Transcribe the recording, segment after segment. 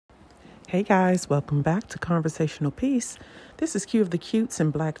Hey guys, welcome back to Conversational Peace. This is Q of the Cutes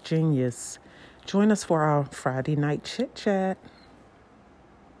and Black Genius. Join us for our Friday night chit-chat.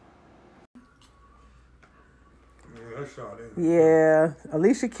 Yeah,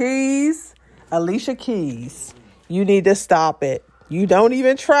 Alicia Keys. You need to stop it. You don't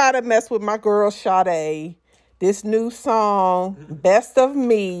even try to mess with my girl Sade. This new song, Best of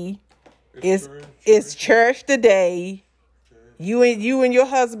Me, is Church Today. You and your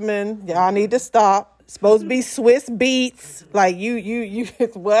husband, y'all need to stop. It's supposed to be Swiss beats. Like you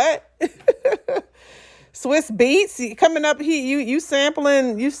what? Swiss beats coming up here. You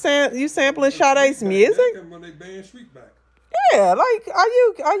sampling Sade's music? When they banned Sweetback. Yeah, like are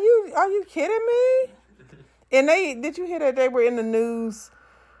you kidding me? And did you hear that they were in the news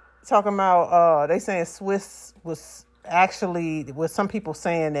talking about they saying Swiss was actually with some people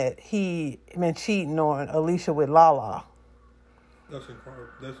saying that he been cheating on Alicia with Lala. That's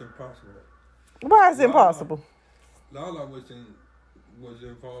impossible. Why is it impossible? Lala was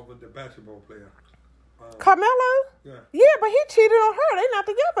involved with the basketball player. Carmelo? Yeah. Yeah, but he cheated on her. They not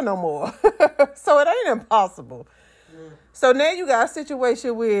together no more. So it ain't impossible. Yeah. So now you got a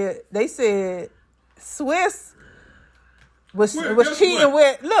situation where they said Swiss was cheating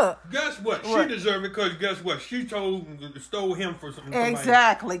with, look. Guess what? She deserved it because guess what? She stole him for something.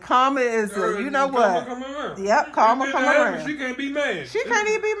 Exactly. Karma is, you know what? Karma come around. Yep, karma come around. She can't be mad. She can't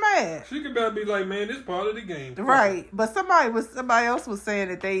even be mad. She could better be like, man, this part of the game. Right. But somebody else was saying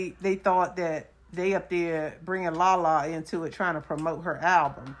that they thought that they up there bringing Lala into it, trying to promote her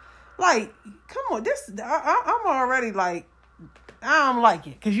album. Like, come on, I'm already like, I don't like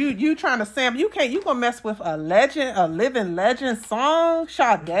it because you trying to sample. You gonna mess with a living legend song,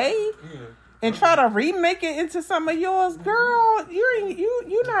 Sade, and try to remake it into some of yours, girl.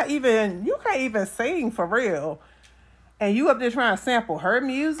 You can't even sing for real, and you up there trying to sample her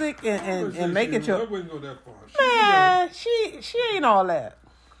music and make it your. I wouldn't go that far. Man, she ain't all that.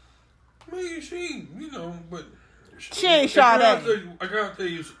 I mean, but she ain't Sade. I gotta tell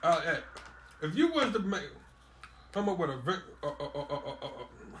you, if you was to come up with a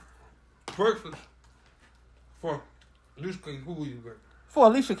versus for Alicia Keys, who would you get? For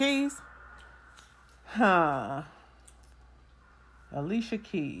Alicia Keys? Alicia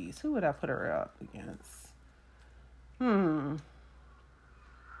Keys. Who would I put her up against?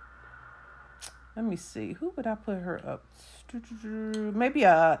 Let me see. Who would I put her up? Maybe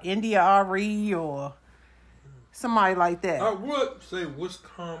India Ari or somebody like that. I would say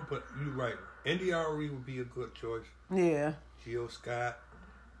Wisconsin, but you're right. India Ari would be a good choice. Yeah. Jill Scott,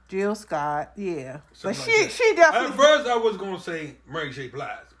 yeah. Something But like she definitely. At first, I was gonna say Mary J.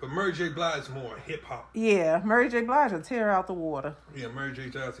 Blige, but Mary J. Blige is more hip hop. Yeah, Mary J. Blige will tear out the water. Yeah, Mary J.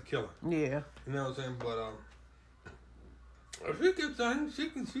 Blige a killer. Yeah. You know what I'm saying? But if she can sing,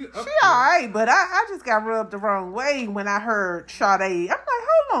 she all right, but I just got rubbed the wrong way when I heard Sade. I'm like,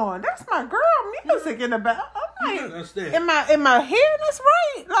 hold on, that's my girl music in the back. I'm like, am I hearing this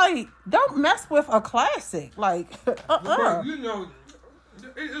right? Like, don't mess with a classic. Like, But,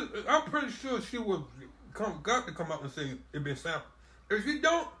 I'm pretty sure she would got to come out and say it been sampled. If she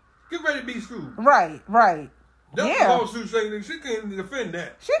don't, get ready to be sued. Right. That's the lawsuit saying that she can't defend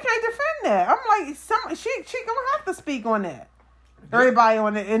that. She can't defend that. I'm like, she gonna have to speak on that. Yeah. Everybody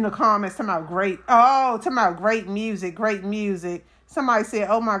in the comments talking about great music. Somebody said,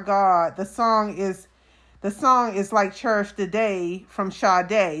 "Oh my God, the song is like Church Today from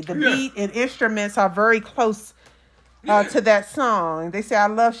Sade. The beat and instruments are very close to that song." They say, "I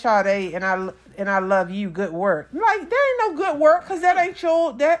love Sade and I love you. Good work." Like, there ain't no good work because that ain't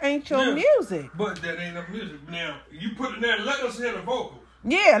your music. But that ain't no music. Now you put it there. Let us hear the vocals.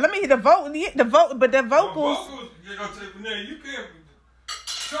 Yeah, let me hear the vote. But the vocals. Now you can't.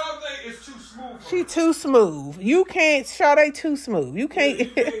 Sade is too smooth. She too smooth. You can't. Sade too smooth. You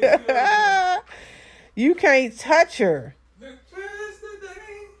can't. You can't touch her.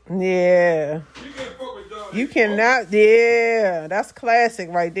 Yeah. You cannot. Yeah, that's classic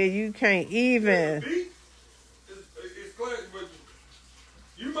right there. You can't even. It's classic, but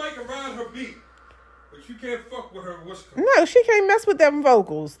you might can ride her beat, but you can't fuck with her whisper. No, she can't mess with them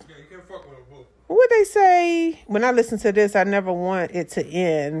vocals. Yeah, you can't fuck with her vocals. What they say, when I listen to this, I never want it to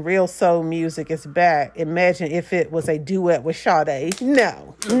end. Real soul music is back. Imagine if it was a duet with Sade.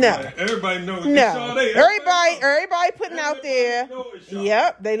 No. Everybody knows it's Sade. Everybody putting out there.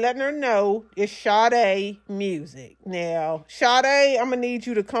 Yep, they letting her know it's Sade music. Now, Sade, I'm going to need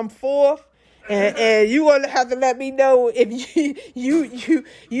you to come forth. And you gonna have to let me know if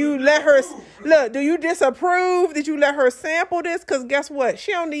you let her look. Do you disapprove? Did you let her sample this? Because guess what?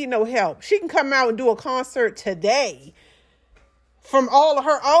 She don't need no help. She can come out and do a concert today from all of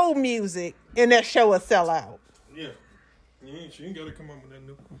her old music, and that show will sell out. Yeah. She ain't got to come up with that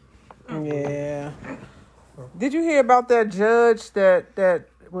new. Yeah. Did you hear about that judge that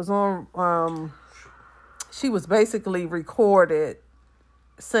was on? She was basically recorded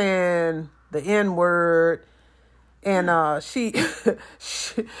saying the N-word, and she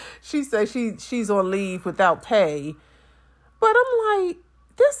said she's on leave without pay. But I'm like,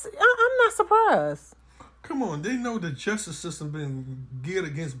 I'm not surprised. Come on, they know the justice system been geared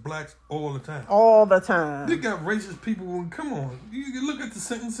against blacks all the time. All the time. They got racist people. Come on, you can look at the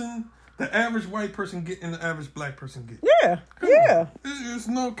sentencing. The average white person get and the average black person get. Yeah, yeah. It's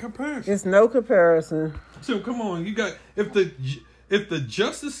no comparison. It's no comparison. So come on, you got if the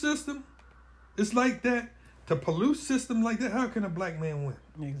justice system is like that, the police system like that, how can a black man win?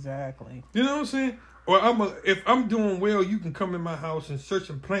 Exactly. You know what I'm saying? Or if I'm doing well, you can come in my house and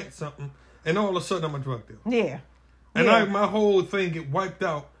search and plant something, and all of a sudden I'm a drug dealer. Yeah. And yeah. my whole thing get wiped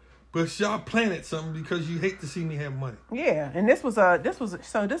out. But y'all planted something because you hate to see me have money. Yeah, and this particular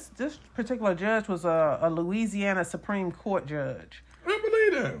judge was a Louisiana Supreme Court judge. I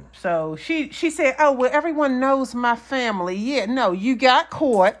believe that. So she said, "Oh well, everyone knows my family." Yeah, no, you got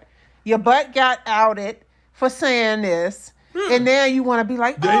caught, your butt got outed for saying this, and now you want to be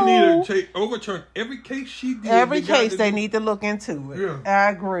like, they need to overturn every case she did. Every case they need to look into it. Yeah, I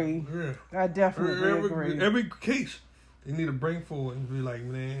agree. Yeah, I definitely agree. Every case. They need to bring forward and be like,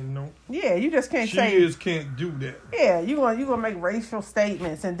 man, no. Yeah, you just can't can't do that. Yeah, you gonna make racial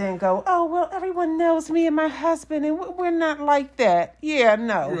statements and then go, oh well, everyone knows me and my husband, and we're not like that. Yeah,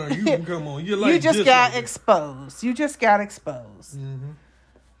 no. Yeah, you can come on. You're like you just got like exposed. You just got exposed. Mm-hmm.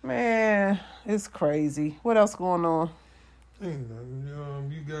 Man, it's crazy. What else going on? Ain't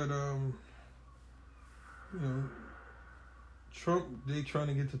nothing. You got Trump. They trying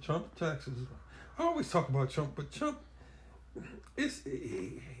to get the Trump taxes. I always talk about Trump, but Trump. It's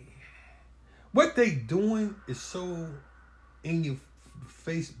what they doing is so in your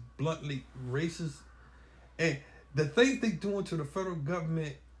face, bluntly racist, and the things they doing to the federal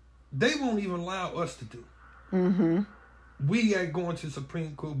government, they won't even allow us to do. Mm-hmm. We ain't going to the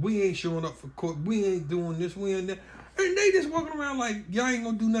Supreme Court. We ain't showing up for court. We ain't doing this. We ain't that. And they just walking around like y'all ain't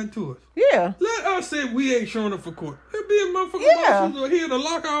gonna do nothing to us. Yeah. Let us say we ain't showing up for court. There be a motherfucker lawsuits here to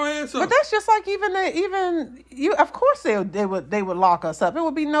lock our ass up. But that's just like even you. Of course they would lock us up. It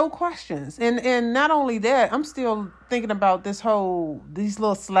would be no questions. And not only that, I'm still thinking about these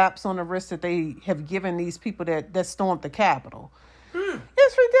little slaps on the wrist that they have given these people that stormed the Capitol.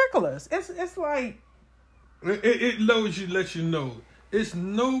 It's ridiculous. It's like it lets you know it's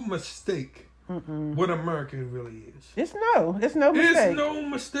no mistake. Mm-mm. What America really is. It's no mistake. It's no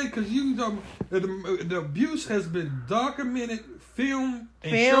mistake because the abuse has been documented, filmed,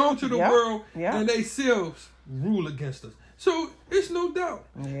 and shown to the world, and they still rule against us. So it's no doubt.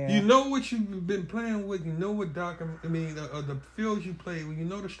 Yeah. You know what you've been playing with. You know what the fields you play with. You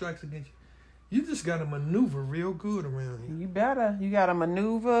know the strikes against you. You just got to maneuver real good around here. You better. You got to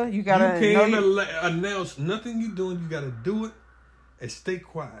maneuver. You can't announce nothing you're doing. You got to do it. And stay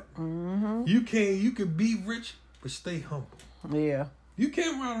quiet. Mm-hmm. You can be rich, but stay humble. Yeah. You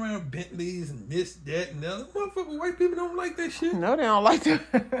can't run around Bentleys and this, that, and the other. Motherfucker, white people don't like that shit. No, they don't like that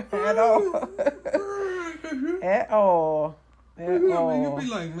at all. At all. You be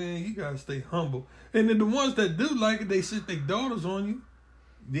like, man, you gotta stay humble. And then the ones that do like it, they sit their daughters on you.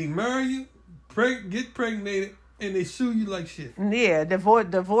 They marry you, get pregnated, and they sue you like shit. Yeah,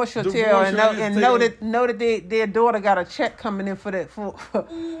 divorce your tail and know that their daughter got a check coming in for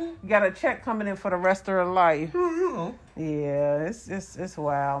got a check coming in for the rest of her life. Yeah, it's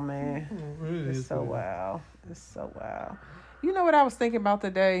wild, man. It's so wild. It's so wild. You know what I was thinking about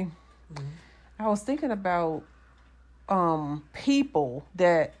today? Mm-hmm. I was thinking about people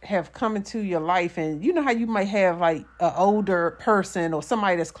that have come into your life, and you know how you might have like an older person or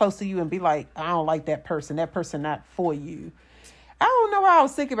somebody that's close to you and be like, I don't like that person not for you. I don't know why I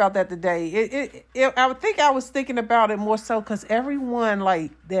was thinking about that today. I think I was thinking about it more so because everyone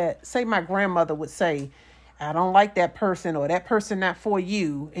like that, say my grandmother would say, I don't like that person or that person not for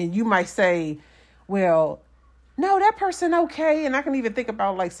you. And you might say, well, no, that person okay. And I can even think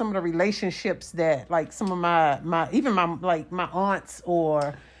about like some of the relationships that like some of my aunts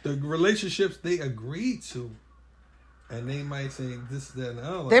or the relationships they agreed to, and they might say this, that, and the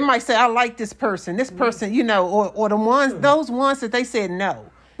other. They might say, I like this person, you know, or the ones, those ones that they said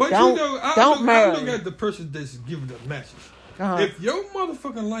no. But I look at the person that's giving the message. Uh-huh. If your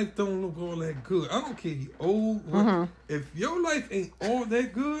motherfucking life don't look all that good, I don't care if you old. Mm-hmm. If your life ain't all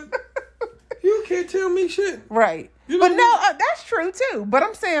that good. You can't tell me shit. Right. You know that's true too. But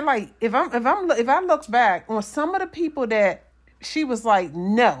I'm saying like if I look back on some of the people that she was like,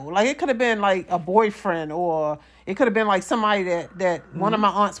 no. Like, it could have been like a boyfriend, or it could have been like somebody that one of my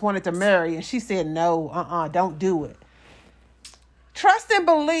aunts wanted to marry, and she said, no, don't do it. Trust and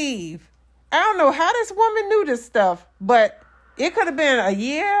believe. I don't know how this woman knew this stuff, but it could have been a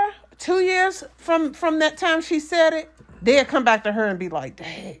year, 2 years from that time she said it. They'd come back to her and be like,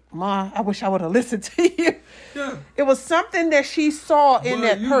 dang, Ma, I wish I would have listened to you. Yeah. It was something that she saw in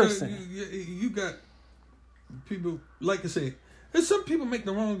that person. You got people, like I said, there's some people make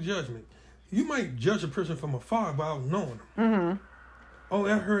the wrong judgment. You might judge a person from afar without knowing them. Mm-hmm. Oh,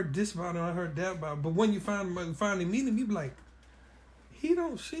 I heard this about him, I heard that about him. But when you finally meet him, you be like, he's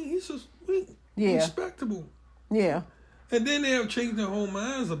so sweet, respectable. Yeah. And then they'll change their whole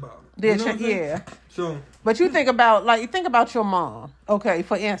minds about it. Yeah. So, but you think about your mom. Okay,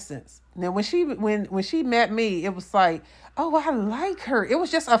 for instance. Now, when she met me, it was like, oh, I like her. It was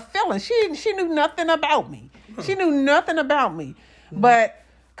just a feeling. She knew nothing about me. She knew nothing about me. Mm-hmm. But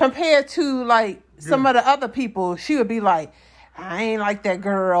compared to like some of the other people, she would be like, I ain't like that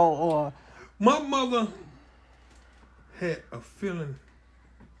girl. Or my mother had a feeling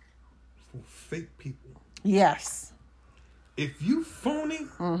for fake people. Yes. If you phony,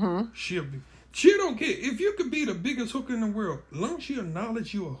 she don't care. If you could be the biggest hooker in the world, as long as she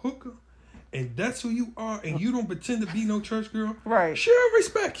acknowledge you a hooker, and that's who you are, and you don't pretend to be no church girl, right? She'll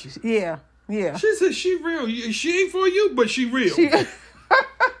respect you. Yeah. She says she real. She ain't for you, but she real. She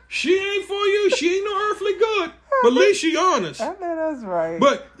ain't for you. She ain't no earthly good, but at least she honest. I know that's right.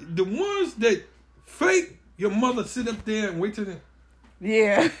 But the ones that fake, your mother sit up there and wait till them.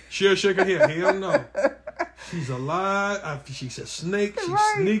 Yeah. She'll shake her head. Hell no. She's a lie. She's a snake. She's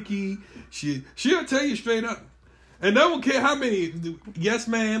sneaky. She'll tell you straight up. And I don't care how many yes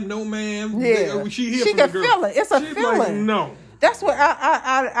ma'am, no ma'am. Yeah. She can feel it. It's a feeling. Like, no. That's what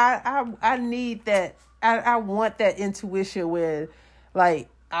I need that. I want that intuition where like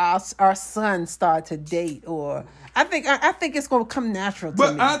our sons start to date, or I think it's gonna come natural to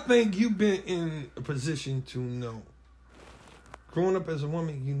me. But I think you've been in a position to know. Growing up as a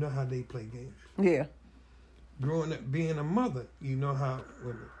woman, you know how they play games. Yeah. Growing up being a mother, you know how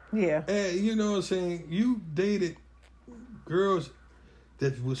women. Yeah. And you know what I'm saying? You dated girls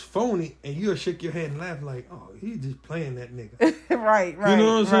that was phony, and you'll shake your head and laugh like, oh, he just playing that nigga. Right. You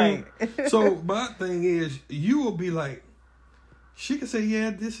know what I'm saying? So my thing is, you will be like, she can say, yeah,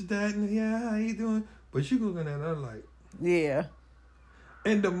 this, that, and yeah, how you doing? But you looking at her like, yeah.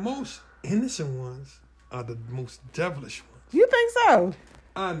 And the most innocent ones are the most devilish ones. You think so?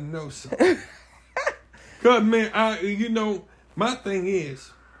 I know so. Cause man, my thing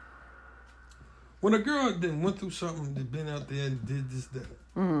is, when a girl then went through something, that been out there and did this, that,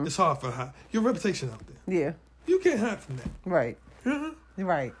 it's hard for her. Your reputation out there. Yeah. You can't hide from that. Right. Mm-hmm.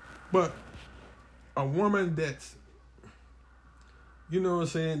 Right. But a woman that's, you know what I'm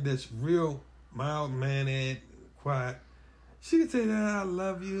saying, that's real mild-mannered, quiet, she can say that I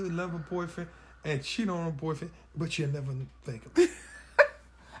love you, love a boyfriend, and she don't have a boyfriend, but you'll never think of it.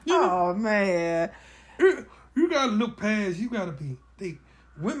 Oh, man. You got to look past, you got to be,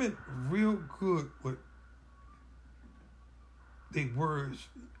 women real good with their words,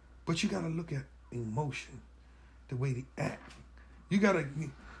 but you got to look at emotion, the way they act. You got to,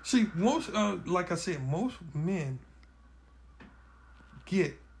 see, most, like I said, most men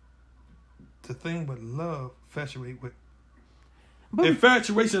get the thing with love infatuated with.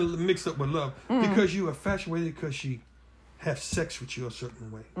 Infatuation mixed up with love. Because you infatuated because she have sex with you a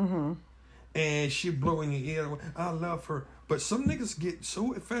certain way. Mm-hmm. And she blowing your ear. I love her. But some niggas get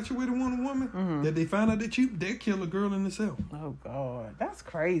so infatuated with a woman that they find out that they kill a girl in the cell. Oh, God. That's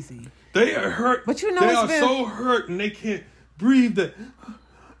crazy. They are hurt. But you know, they are so hurt and they can't breathe that,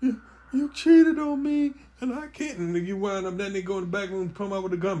 you cheated on me. And I can't. And you wind up, then they go in the back room, come out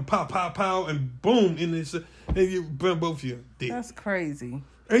with a gun, pow, pow, pow, and boom, and you burn both of you dead. That's crazy.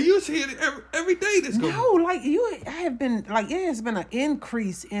 And you see it every day. This goes. No, like it has been an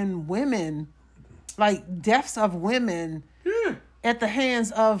increase in women, like deaths of women, at the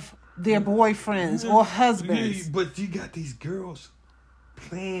hands of their boyfriends or husbands. Yeah, but you got these girls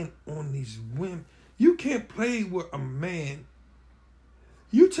playing on these women. You can't play with a man.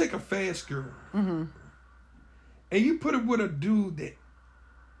 You take a fast girl. Mm-hmm. And you put it with a dude that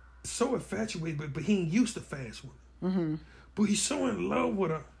so infatuated, but he ain't used to fast women. Mm-hmm. But he's so in love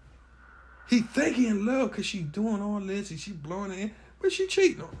with her. He think he in love because she doing all this and she blowing it in, but she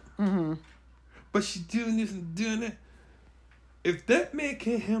cheating on him. Mm-hmm. But she doing this and doing that. If that man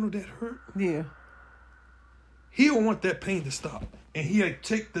can't handle that hurt, he don't want that pain to stop. And he'll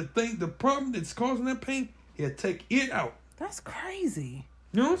take the problem that's causing that pain, he'll take it out. That's crazy.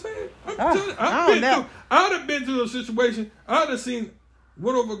 You know what I'm saying? I'd have been to a situation. I'd have seen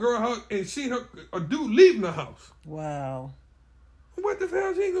went over a girl house and seen a dude leaving the house. Wow. What the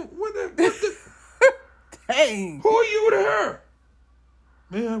hell? What the? Dang. Who are you to her?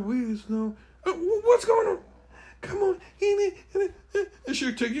 Man, we just know. What's going on? Come on. And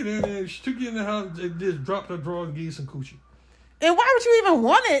she took you in there. She took you in the house and just dropped her drawers and gave you some coochie. And why would you even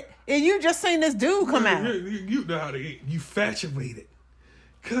want it if you just seen this dude come out? You know how to get. You infatuated.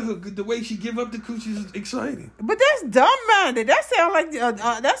 Cause the way she give up the coochie is exciting. But that's dumb-minded. That sound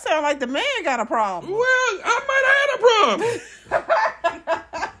like the man got a problem. Well, I might have had a problem.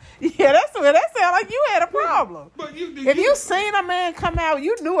 Yeah, that sound like you had a problem. But if you seen a man come out,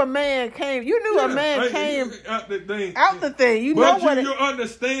 you knew a man came. You knew a man came out the thing. Out the thing. You but know what? You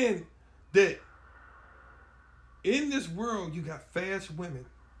understand that in this world you got fast women.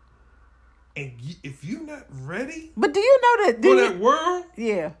 And if you're not ready, but do you know that for that world?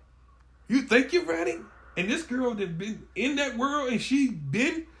 Yeah. You think you're ready? And this girl that been in that world and she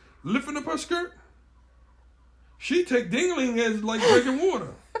been lifting up her skirt, she take dingling as like drinking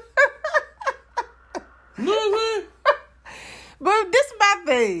water. You know what I'm saying? But this is my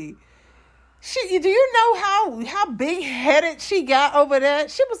thing. Do you know how big headed she got over that?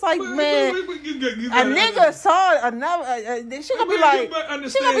 She was like, man, a nigga saw another. She gonna be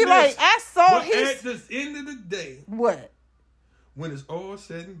like, I saw but his. At the end of the day, what? When it's all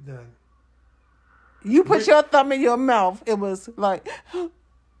said and done, you put your thumb in your mouth. It was like,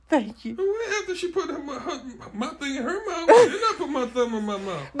 thank you. After she put my thing in her mouth, then I put my thumb in my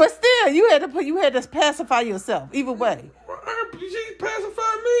mouth. But still, you had to pacify yourself. Either way. She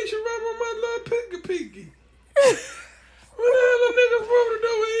pacified me. She rubbed on my little pinky. What the hell niggas supposed to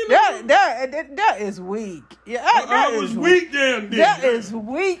do? That is weak. Yeah, I was weak, damn nigga. That is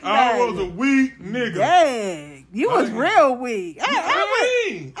weak. I was a weak nigga. Dang, you was real weak.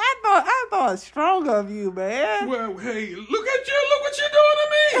 I thought stronger of you, man. Well, hey, look at you. Look what you're doing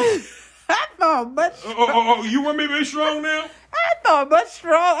to me. I thought much. Oh, you want me to be strong now? I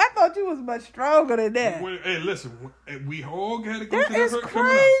thought you was much stronger than that. Well, hey, listen, we all got to go that to that. Is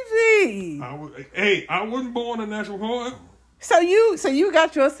crazy. I wasn't born a natural heart. So you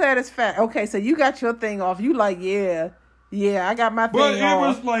got your satisfaction. Okay, so you got your thing off. You like, yeah, I got my thing off. But it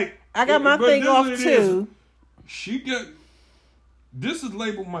was like I got my thing off too. She got this is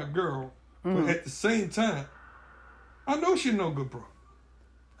labeled my girl, but at the same time, I know she no good, bro.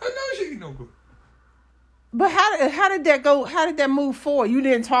 I know she ain't no good. But how did that go? How did that move forward? You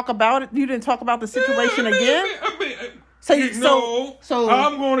didn't talk about it. You didn't talk about the situation again. So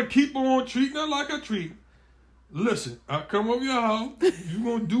I'm going to keep on treating her like I treat. Listen, I come over your house. You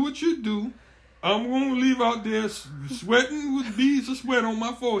gonna do what you do. I'm gonna leave out there sweating with beads of sweat on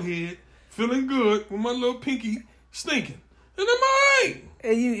my forehead, feeling good with my little pinky stinking, and I'm alright.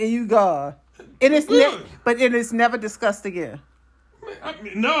 And you gone. And it's but it is never discussed again.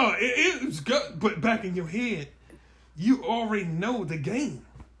 No, it's good. But back in your head, you already know the game.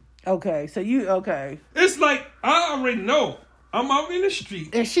 Okay, so It's like I already know. I'm out in the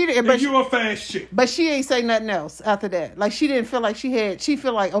street, and you a fast chick. But she ain't say nothing else after that. Like she didn't feel like she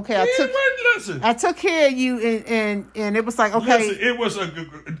feel like okay, I took care of you, and it was like okay. Listen, it was a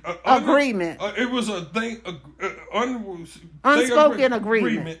agreement. It was a thing, unspoken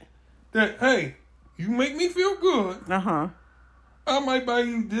agreement that hey, you make me feel good. I might buy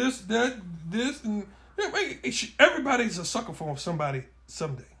you this, and everybody's a sucker for somebody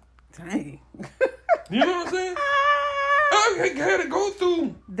someday. Dang. You know what I'm saying? I had to go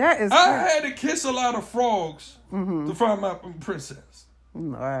through. I had to kiss a lot of frogs to find my princess.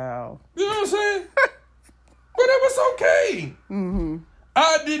 Wow. You know what I'm saying? But it was okay.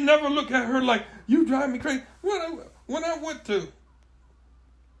 I did never look at her like, you drive me crazy. When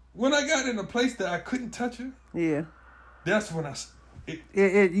I got in a place that I couldn't touch her, that's when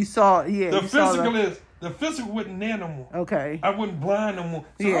you saw, the physical wasn't there no more. Okay. I wasn't blind no more.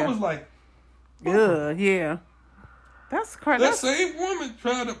 So I was like, yeah. That's crazy. That same woman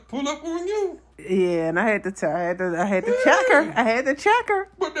tried to pull up on you. Yeah, and I had to check her. I had to check her.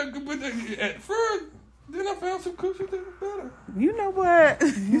 But at first, then I found some coochie that was better. You know what?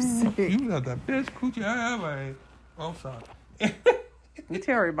 You got the best coochie I ever had. I'm sorry. You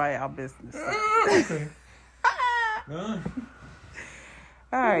tell everybody our business. Okay. All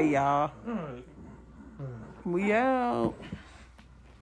right, y'all. All right. We out.